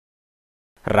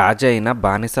రాజైన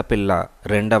బానిస పిల్ల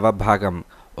రెండవ భాగం.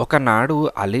 ఒకనాడు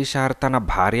అలీషార్ తన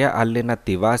భార్య అల్లిన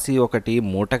తివాసీ ఒకటి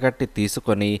మూటగట్టి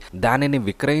తీసుకొని దానిని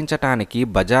విక్రయించటానికి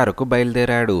బజారుకు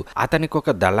బయలుదేరాడు.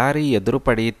 అతనికొక దళారీ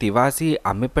ఎదురుపడి తివాసీ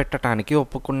అమ్మిపెట్టటానికి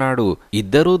ఒప్పుకున్నాడు.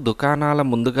 ఇద్దరూ దుకాణాల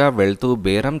ముందుగా వెళ్తూ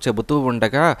బేరం చెబుతూ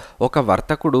ఉండగా ఒక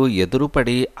వర్తకుడు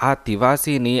ఎదురుపడి ఆ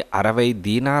తివాసీని 60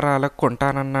 దీనారాలకు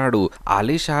కొంటానన్నాడు.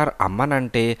 అలీషార్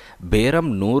అమ్మనంటే బేరం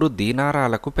 100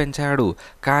 దీనారాలకు పెంచాడు.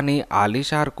 కానీ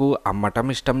అలీషార్కు అమ్మటం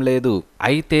ఇష్టం లేదు.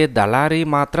 అయితే దళారీ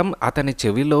మాత్రం అతని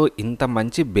చెవిలో ఇంత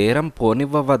మంచి బేరం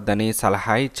పోనివ్వవద్దని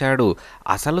సలహా ఇచ్చాడు.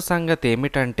 అసలు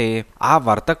సంగతేమిటంటే ఆ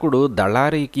వర్తకుడు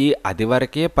దళారీకి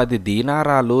అదివరకే 10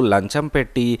 దీనారాలు లంచం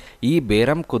పెట్టి ఈ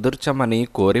బేరం కుదుర్చమని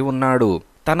కోరి ఉన్నాడు.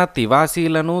 తన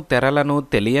తివాసీలను తెరలను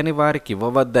తెలియని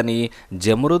వారికివ్వవద్దని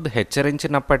జమురుద్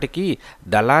హెచ్చరించినప్పటికీ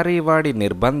దళారీవాడి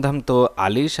నిర్బంధంతో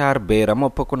అలీషార్ బేరం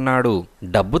ఒప్పుకున్నాడు.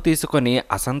 డబ్బు తీసుకొని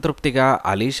అసంతృప్తిగా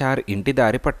అలీషార్ ఇంటి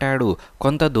దారి పట్టాడు.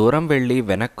 కొంత దూరం వెళ్లి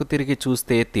వెనక్కు తిరిగి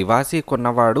చూస్తే తివాసీ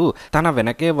కొన్నవాడు తన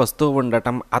వెనకే వస్తూ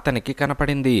ఉండటం అతనికి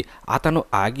కనపడింది. అతను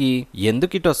ఆగి,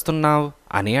 "ఎందుకిటొస్తున్నావ్?"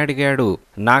 అని అడిగాడు.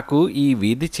 "నాకు ఈ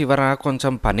వీధి చివర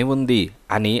కొంచెం పని ఉంది"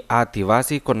 అని ఆ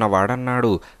తివాసీ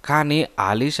కొన్నవాడన్నాడు. కాని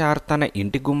అలీషార్ తన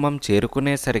ఇంటి గుమ్మం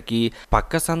చేరుకునేసరికి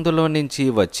పక్క సందులో నుంచి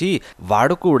వచ్చి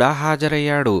వాడు కూడా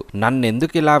హాజరయ్యాడు.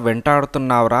 "నన్నెందుకిలా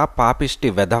వెంటాడుతున్నావురా పాపిష్టి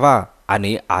వెధవా"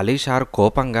 అని అలీషార్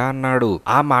కోపంగా అన్నాడు.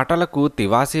 ఆ మాటలకు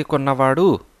తివాసీ కొన్నవాడు,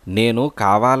 "నేను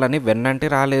కావాలని వెన్నంటి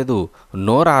రాలేదు.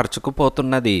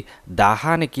 నోరార్చుకుపోతున్నది.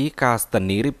 దాహానికి కాస్త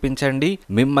నీరిప్పించండి,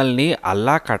 మిమ్మల్ని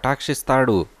అల్లా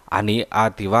కటాక్షిస్తాడు" అని ఆ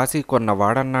తివాసీ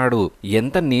కొన్నవాడన్నాడు.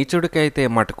 ఎంత నీచుడికైతే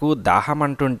మటుకు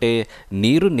దాహమంటుంటే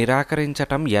నీరు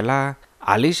నిరాకరించటం ఎలా?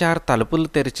 అలీషార్ తలుపులు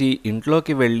తెరిచి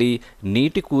ఇంట్లోకి వెళ్ళి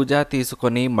నీటి కూజా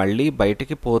తీసుకొని మళ్ళీ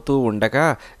బయటికి పోతూ ఉండగా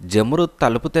జమురుద్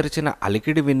తలుపు తెరిచిన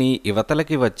అలికిడి విని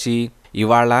ఇవతలకి వచ్చి,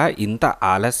 "ఇవాళ ఇంత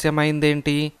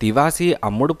ఆలస్యమైందేంటి? తివాసీ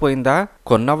అమ్ముడు పోయిందా?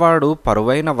 కొన్నవాడు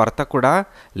పరువైన వర్తకుడా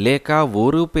లేక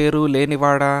ఊరు పేరు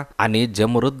లేనివాడా?" అని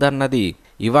జమురుద్ అన్నది.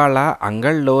 "ఇవాళ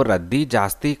అంగళ్ళో రద్దీ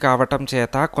జాస్తీ కావటం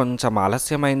చేత కొంచెం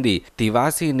ఆలస్యమైంది.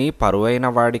 తివాసీని పరువైన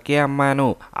వాడికే అమ్మాను"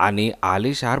 అని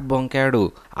అలీషార్ బొంకాడు.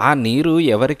 "ఆ నీరు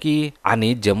ఎవరికి?" అని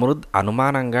జమురుద్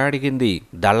అనుమానంగా అడిగింది.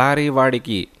 "దళారీ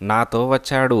వాడికి, నాతో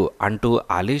వచ్చాడు" అంటూ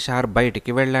అలీషార్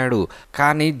బయటికి వెళ్ళాడు.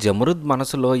 కాని జమురుద్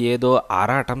మనసులో ఏదో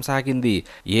ఆరాటం సాగింది.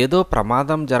 ఏదో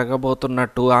ప్రమాదం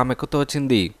జరగబోతున్నట్టు ఆమెకు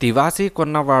తోచింది. తివాసీ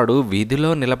కొన్నవాడు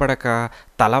వీధిలో నిలబడక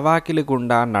తలవాకిలి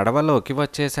గుండా నడవలోకి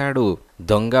వచ్చేశాడు.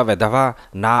 "దొంగ వెధవా,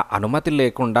 నా అనుమతి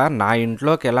లేకుండా నా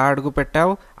ఇంట్లోకెలా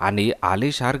అడుగుపెట్టావ్?" అని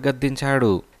అలీషార్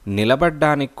గద్దించాడు.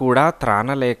 నిలబడ్డానికి కూడా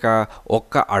త్రాణలేక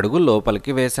ఒక్క అడుగు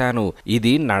లోపలికి వేశాను.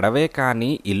 "ఇది నడవే కాని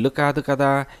ఇల్లు కాదు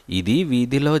కదా, ఇది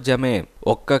వీధిలో జమే.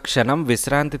 ఒక్క క్షణం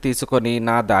విశ్రాంతి తీసుకొని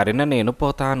నా దారిన నేను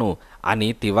పోతాను" అని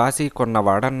తివాసీ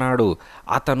కొన్నవాడన్నాడు.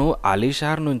 అతను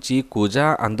అలీషార్ నుంచి కూజా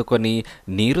అందుకొని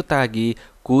నీరు తాగి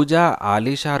కూజా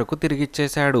అలీషార్కు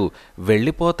తిరిగిచ్చేశాడు.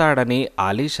 వెళ్ళిపోతాడని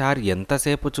అలీషార్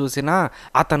ఎంతసేపు చూసినా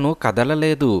అతను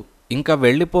కదలలేదు. "ఇంక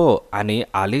వెళ్ళిపో" అని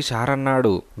అలీషార్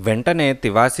అన్నాడు. వెంటనే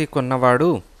తివాసీ కొన్నవాడు,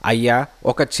 "అయ్యా,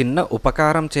 ఒక చిన్న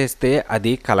ఉపకారం చేస్తే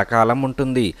అది కలకాలం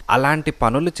ఉంటుంది. అలాంటి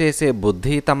పనులు చేసే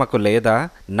బుద్ధి తమకు లేదా?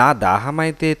 నా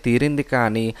దాహమైతే తీరింది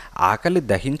కాని ఆకలి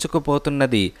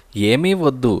దహించుకుపోతున్నది. ఏమీ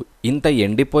వద్దు, ఇంత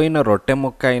ఎండిపోయిన రొట్టె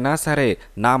ముక్కైనా సరే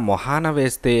నా మొహాన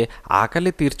వేస్తే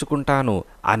ఆకలి తీర్చుకుంటాను"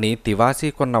 అని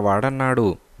తివాసీ కొన్నవాడన్నాడు.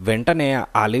 వెంటనే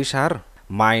అలీషార్,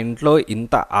 "మా ఇంట్లో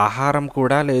ఇంత ఆహారం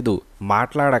కూడా లేదు.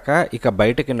 మాట్లాడక ఇక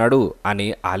బయటికి నడు" అని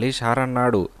అలీషార్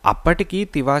అన్నాడు. అప్పటికీ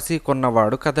తివాసీ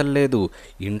కొన్నవాడు కదల్లేదు.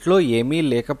 "ఇంట్లో ఏమీ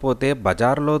లేకపోతే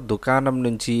బజారులో దుకాణం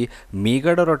నుంచి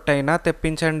మీగడ రొట్టైనా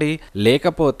తెప్పించండి,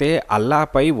 లేకపోతే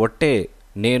అల్లాపై ఒట్టే.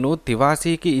 నేను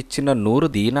తివాసీకి ఇచ్చిన 100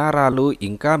 దీనారాలు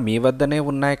ఇంకా మీ వద్దనే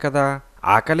ఉన్నాయి కదా.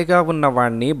 ఆకలిగా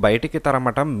ఉన్నవాణ్ణి బయటికి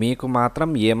తరమటం మీకు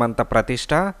మాత్రం ఏమంత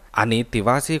ప్రతిష్ట" అని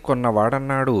తివాసీ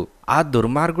కొన్నవాడన్నాడు. ఆ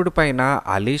దుర్మార్గుడి పైన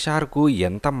అలీషార్కు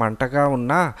ఎంత మంటగా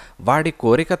ఉన్నా వాడి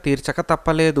కోరిక తీర్చక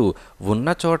తప్పలేదు.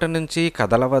 ఉన్న చోట నుంచి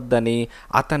కదలవద్దని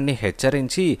అతన్ని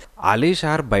హెచ్చరించి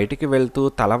అలీషార్ బయటికి వెళ్తూ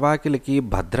తలవాకిలికి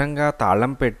భద్రంగా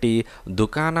తాళం పెట్టి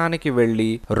దుకాణానికి వెళ్ళి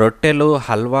రొట్టెలు,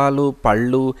 హల్వాలు,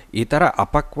 పళ్ళు, ఇతర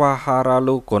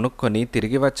అపక్వాహారాలు కొనుక్కొని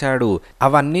తిరిగి వచ్చాడు.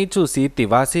 అవన్నీ చూసి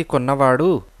తివాసీ కొన్నవాడు,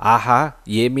 "ఆహా,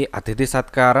 ఏమి అతిథి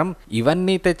సత్కారం!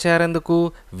 ఇవన్నీ తెచ్చారెందుకు?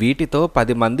 వీటితో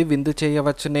 10 మంది విందు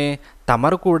చేయవచ్చునే.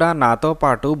 తమరు కూడా నాతో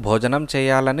పాటు భోజనం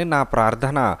చేయాలని నా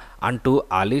ప్రార్థన" అంటూ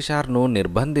అలీషార్ను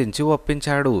నిర్బంధించి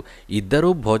ఒప్పించాడు. ఇద్దరూ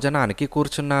భోజనానికి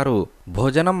కూర్చున్నారు.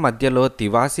 భోజనం మధ్యలో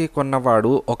తివాసీ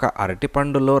కొన్నవాడు ఒక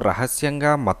అరటిపండులో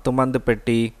రహస్యంగా మత్తుమందు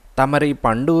పెట్టి తమరి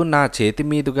పండు నా చేతి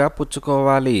మీదుగా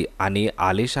పుచ్చుకోవాలి అని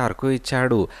ఆలీషార్కు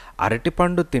ఇచ్చాడు.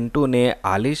 అరటిపండు తింటూనే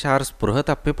ఆలీషార్ స్పృహ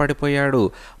తప్పి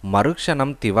పడిపోయాడు.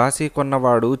 మరుక్షణం తివాసీ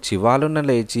కొన్నవాడు చివాలున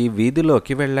లేచి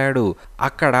వీధిలోకి వెళ్ళాడు.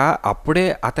 అక్కడ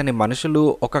అప్పుడే అతని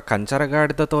మనుషులు ఒక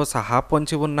కంచరగాడిదతో సహా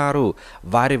పొంచి ఉన్నారు.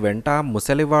 వారి వెంట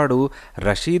ముసలివాడు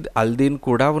రషీద్ అల్దీన్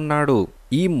కూడా ఉన్నాడు.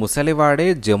 ఈ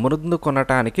ముసలివాడే జమురుద్ను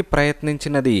కొనటానికి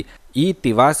ప్రయత్నించినది. ఈ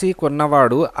తివాసీ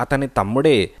కొన్నవాడు అతని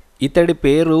తమ్ముడే. ఇతడి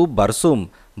పేరు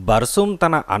బర్సూం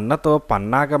తన అన్నతో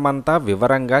పన్నాగమంతా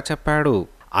వివరంగా చెప్పాడు.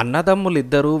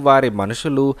 అన్నదమ్ములిద్దరూ వారి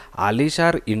మనుషులు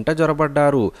ఆలీషార్ ఇంట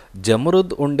జొరబడ్డారు.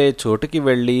 జమురుద్ ఉండే చోటుకి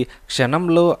వెళ్ళి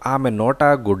క్షణంలో ఆమె నోట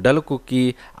గుడ్డలు కుక్కి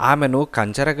ఆమెను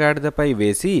కంచరగాడిదపై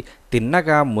వేసి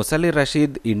తిన్నగా ముసలి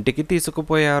రషీద్ ఇంటికి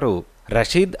తీసుకుపోయారు.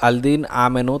 రషీద్ అల్దీన్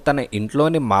ఆమెను తన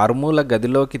ఇంట్లోని మారుమూల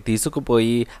గదిలోకి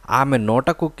తీసుకుపోయి ఆమె నోట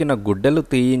కుక్కిన గుడ్డలు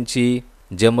తీయించి,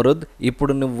 జమురుద్,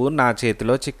 ఇప్పుడు నువ్వు నా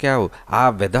చేతిలో చిక్కావు. ఆ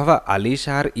వెధవ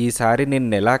అలీషార్ ఈసారి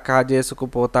నిన్నెలా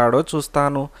కాజేసుకుపోతాడో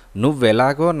చూస్తాను.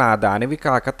 నువ్వెలాగో నా దానివి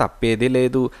కాక తప్పేది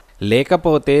లేదు.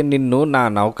 లేకపోతే నిన్ను నా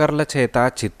నౌకర్ల చేత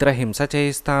చిత్రహింస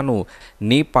చేయిస్తాను.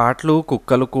 నీ పాట్లు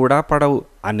కుక్కలు కూడా పడవు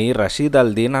అని రషీద్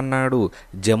అల్దీన్ అన్నాడు.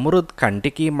 జమురుద్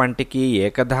కంటికి మంటికి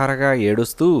ఏకధారగా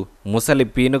ఏడుస్తూ, ముసలి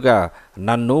పీనుగా,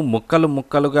 నన్ను ముక్కలు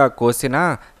ముక్కలుగా కోసినా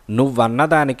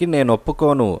నువ్వన్నదానికి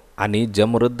నేనొప్పుకోను అని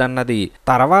జమురుద్ అన్నది.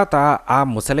 తర్వాత ఆ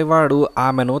ముసలివాడు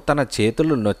ఆమెను తన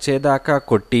చేతులు నొచ్చేదాకా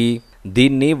కొట్టి,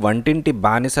 దీన్ని వంటింటి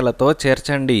బానిసలతో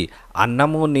చేర్చండి,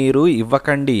 అన్నము నీరు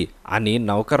ఇవ్వకండి అని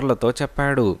నౌకర్లతో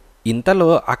చెప్పాడు.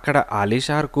 ఇంతలో అక్కడ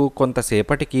ఆలీషార్కు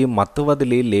కొంతసేపటికి మత్తు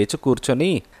వదిలి లేచి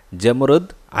కూర్చొని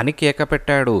జమురుద్ అని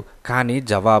కేకపెట్టాడు. కానీ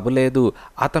జవాబు లేదు.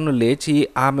 అతను లేచి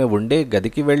ఆమె ఉండే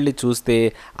గదికి వెళ్ళి చూస్తే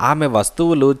ఆమె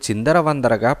వస్తువులు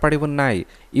చిందరవందరగా పడి ఉన్నాయి.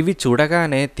 ఇవి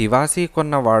చూడగానే తివాసీ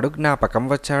కొన్నవాడు జ్ఞాపకం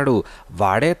వచ్చాడు.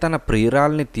 వాడే తన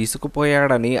ప్రియురాల్ని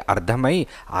తీసుకుపోయాడని అర్థమై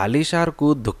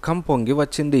ఆలీషార్కు దుఃఖం పొంగి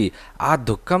వచ్చింది. ఆ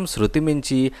దుఃఖం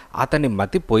శృతిమించి అతని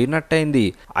మతి పోయినట్టయింది.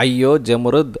 అయ్యో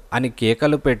జమురుద్ అని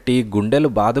కేకలు పెట్టి గుండెలు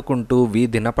బాదుకుంటూ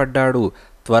వీధినపడ్డాడు.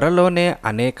 త్వరలోనే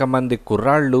అనేక మంది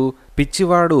కుర్రాళ్ళు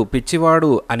పిచ్చివాడు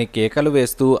పిచ్చివాడు అని కేకలు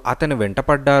వేస్తూ అతని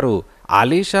వెంటపడ్డారు.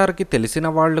 ఆలీషార్కి తెలిసిన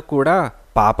వాళ్ళు కూడా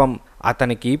పాపం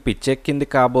అతనికి పిచ్చెక్కింది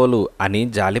కాబోలు అని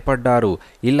జాలిపడ్డారు.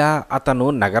 ఇలా అతను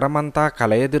నగరమంతా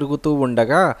కలయదిరుగుతూ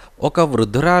ఉండగా ఒక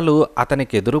వృద్ధురాలు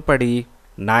అతనికెదురుపడి,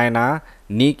 నాయనా,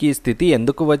 నీకీ స్థితి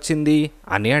ఎందుకు వచ్చింది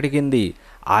అని అడిగింది.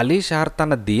 ఆలీషార్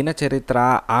తన దీన చరిత్ర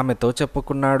ఆమెతో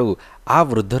చెప్పుకున్నాడు. ఆ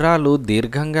వృద్ధురాలు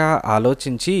దీర్ఘంగా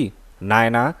ఆలోచించి,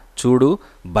 నాయనా చూడు,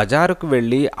 బజారుకు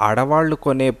వెళ్ళి ఆడవాళ్లు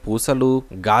కొనే పూసలు,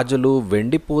 గాజులు,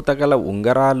 వెండి పూతగల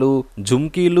ఉంగరాలు,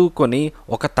 జుమ్కీలు కొని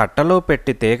ఒక తట్టలో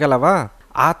పెట్టి తేగలవా?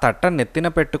 ఆ తట్ట నెత్తిన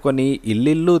పెట్టుకొని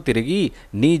ఇల్లిల్లు తిరిగి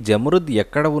నీ జమురుద్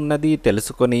ఎక్కడ ఉన్నది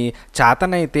తెలుసుకొని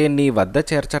చాతనైతే నీ వద్ద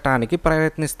చేర్చటానికి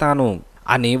ప్రయత్నిస్తాను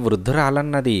అని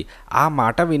వృద్ధురాలన్నది. ఆ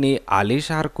మాట విని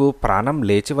ఆలీషార్కు ప్రాణం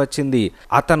లేచి వచ్చింది.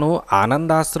 అతను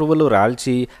ఆనందాశ్రువులు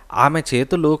రాల్చి ఆమె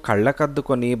చేతులు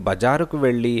కళ్ళకద్దుకొని బజారుకు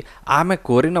వెళ్ళి ఆమె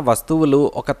కోరిన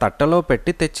వస్తువులు ఒక తట్టలో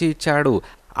పెట్టి తెచ్చి ఇచ్చాడు.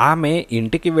 ఆమె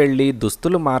ఇంటికి వెళ్ళి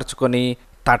దుస్తులు మార్చుకొని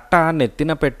తట్ట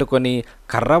నెత్తిన పెట్టుకొని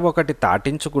కర్ర ఒకటి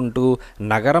తాటించుకుంటూ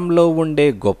నగరంలో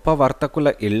ఉండే గొప్ప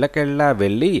వర్తకుల ఇళ్లకెళ్ళా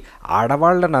వెళ్ళి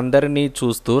ఆడవాళ్లనందరినీ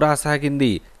చూస్తూ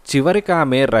రాసాగింది. చివరికి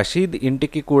ఆమె రషీద్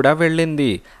ఇంటికి కూడా వెళ్ళింది.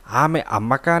 ఆమె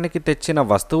అమ్మకానికి తెచ్చిన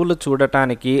వస్తువులు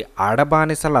చూడటానికి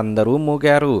ఆడబానిసలందరూ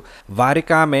మూగారు.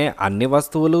 వారికామె అన్ని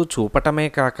వస్తువులు చూపటమే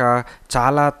కాక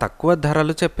చాలా తక్కువ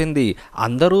ధరలు చెప్పింది.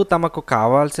 అందరూ తమకు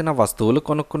కావాల్సిన వస్తువులు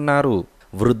కొనుక్కున్నారు.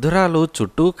 వృద్ధురాలు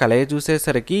చుట్టూ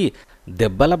కలయజూసేసరికి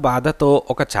దెబ్బల బాధతో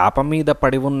ఒక చాప మీద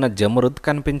పడి ఉన్న జమురుద్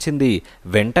కనిపించింది.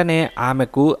 వెంటనే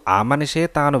ఆమెకు ఆ మనిషే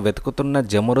తాను వెతుకుతున్న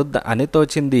జమురుద్ అని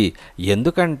తోచింది.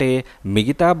 ఎందుకంటే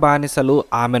మిగతా బానిసలు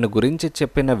ఆమెను గురించి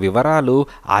చెప్పిన వివరాలు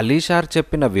ఆలీషార్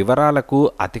చెప్పిన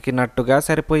వివరాలకు అతికినట్టుగా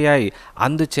సరిపోయాయి.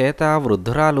 అందుచేత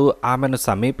వృద్ధురాలు ఆమెను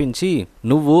సమీపించి,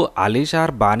 నువ్వు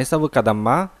ఆలీషార్ బానిసవు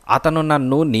కదమ్మా, అతను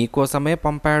నన్ను నీకోసమే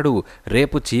పంపాడు.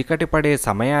 రేపు చీకటి పడే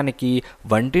సమయానికి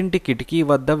వంటింటి కిటికీ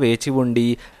వద్ద వేచి ఉండి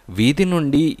వీధి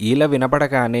నుండి ఈల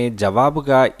వినబడగానే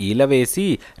జవాబుగా ఈల వేసి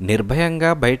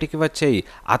నిర్భయంగా బయటికి వచ్చేయి.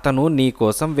 అతను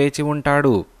నీకోసం వేచి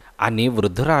ఉంటాడు అని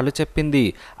వృద్ధురాలు చెప్పింది.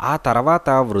 ఆ తర్వాత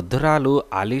వృద్ధురాలు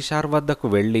ఆలీషార్ వద్దకు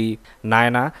వెళ్ళి,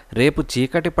 నాయనా, రేపు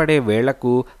చీకటి పడే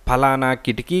వేళకు ఫలానా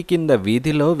కిటికీ కింద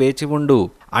వీధిలో వేచి ఉండు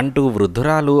అంటూ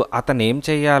వృద్ధురాలు అతనేం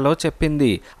చెయ్యాలో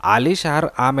చెప్పింది. ఆలీషార్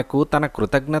ఆమెకు తన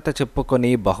కృతజ్ఞత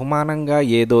చెప్పుకొని బహుమానంగా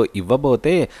ఏదో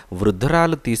ఇవ్వబోతే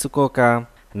వృద్ధురాలు తీసుకోక,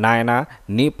 నాయనా,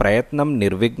 నీ ప్రయత్నం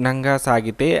నిర్విఘ్నంగా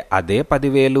సాగితే అదే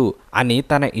 10,000 అని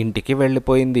తన ఇంటికి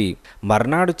వెళ్ళిపోయింది.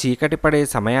 మర్నాడు చీకటి పడే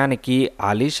సమయానికి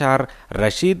ఆలీషార్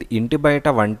రషీద్ ఇంటి బయట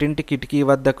వంటింటి కిటికీ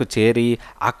వద్దకు చేరి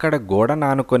అక్కడ గోడ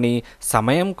నానుకొని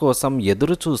సమయం కోసం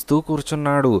ఎదురు చూస్తూ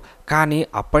కూర్చున్నాడు. కానీ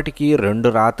అప్పటికి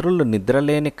 2 రాత్రులు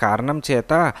నిద్రలేని కారణం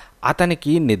చేత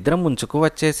అతనికి నిద్ర ముంచుకు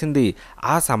వచ్చేసింది.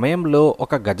 ఆ సమయంలో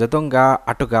ఒక గజదొంగ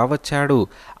అటుగా వచ్చాడు.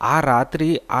 ఆ రాత్రి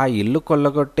ఆ ఇల్లు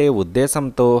కొల్లగొట్టే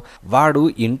ఉద్దేశంతో వాడు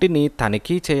ఇంటిని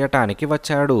తనిఖీ చేయటానికి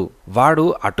వచ్చాడు. వాడు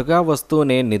అటుగా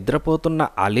వస్తూనే నిద్రపోతున్న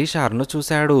అలీషార్ను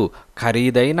చూశాడు.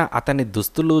 ఖరీదైన అతని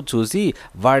దుస్తులు చూసి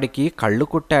వాడికి కళ్ళు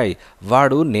కుట్టాయి.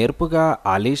 వాడు నేర్పుగా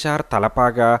అలీషార్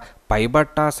తలపాగా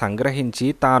పైబట్ట సంగ్రహించి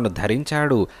తాను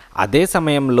ధరించాడు. అదే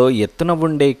సమయంలో ఎత్తున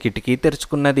ఉండే కిటికీ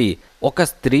తెరుచుకున్నది. ఒక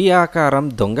స్త్రీ ఆకారం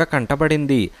దొంగ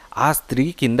కంటబడింది. ఆ స్త్రీ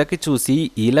కిందకి చూసి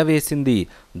ఈలవేసింది.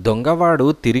 దొంగవాడు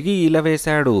తిరిగి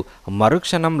ఈలవేశాడు.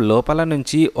 మరుక్షణం లోపల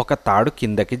నుంచి ఒక తాడు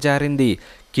కిందకి జారింది.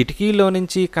 కిటికీలో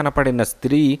నుంచి కనపడిన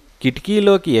స్త్రీ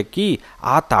కిటికీలోకి ఎక్కి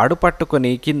ఆ తాడు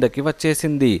పట్టుకొని కిందకి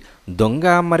వచ్చేసింది. దొంగ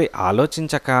మరి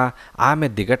ఆలోచించక ఆమె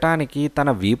దిగటానికి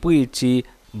తన వీపు ఇచ్చి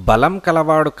బలం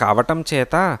కలవాడు కావటం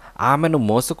చేత ఆమెను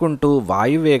మోసుకుంటూ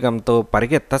వాయువేగంతో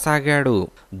పరిగెత్తసాగాడు.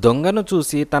 దొంగను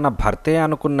చూసి తన భర్తే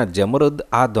అనుకున్న జమురుద్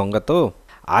ఆ దొంగతో,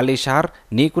 ఆలీషార్,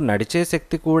 నీకు నడిచే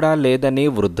శక్తి కూడా లేదని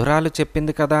వృద్ధురాలు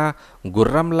చెప్పింది కదా,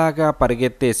 గుర్రంలాగా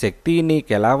పరిగెత్తే శక్తి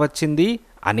నీకెలా వచ్చింది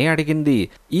అని అడిగింది.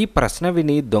 ఈ ప్రశ్న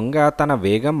విని దొంగ తన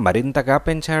వేగం మరింతగా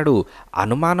పెంచాడు.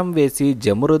 అనుమానం వేసి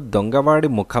జమురుద్ దొంగవాడి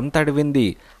ముఖం తడివింది.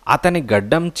 అతని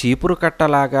గడ్డం చీపురు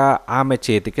కట్టలాగా ఆమె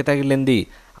చేతికి తగిలింది.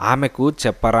 ఆమెకు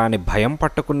చెప్పరాని భయం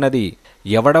పట్టుకున్నది.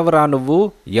 ఎవడవురా నువ్వు,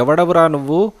 ఎవడవురా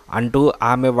నువ్వు అంటూ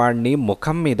ఆమె వాణ్ణి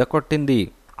ముఖం మీద కొట్టింది.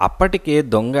 అప్పటికే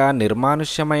దొంగ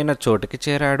నిర్మానుష్యమైన చోటుకి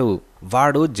చేరాడు.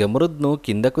 వాడు జమురుద్ను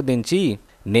కిందకు దించి,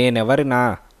 నేనెవరినా,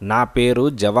 నా పేరు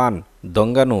జవాన్,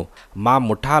 దొంగను. మా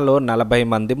ముఠాలో 40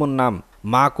 మందిమున్నాం.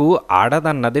 మాకు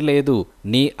ఆడదన్నది లేదు,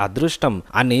 నీ అదృష్టం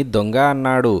అని దొంగ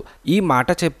అన్నాడు. ఈ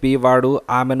మాట చెప్పి వాడు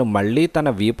ఆమెను మళ్ళీ తన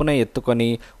వీపున ఎత్తుకొని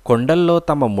కొండల్లో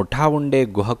తమ ముఠా ఉండే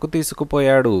గుహకు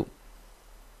తీసుకుపోయాడు.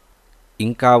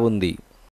 ఇంకా ఉంది.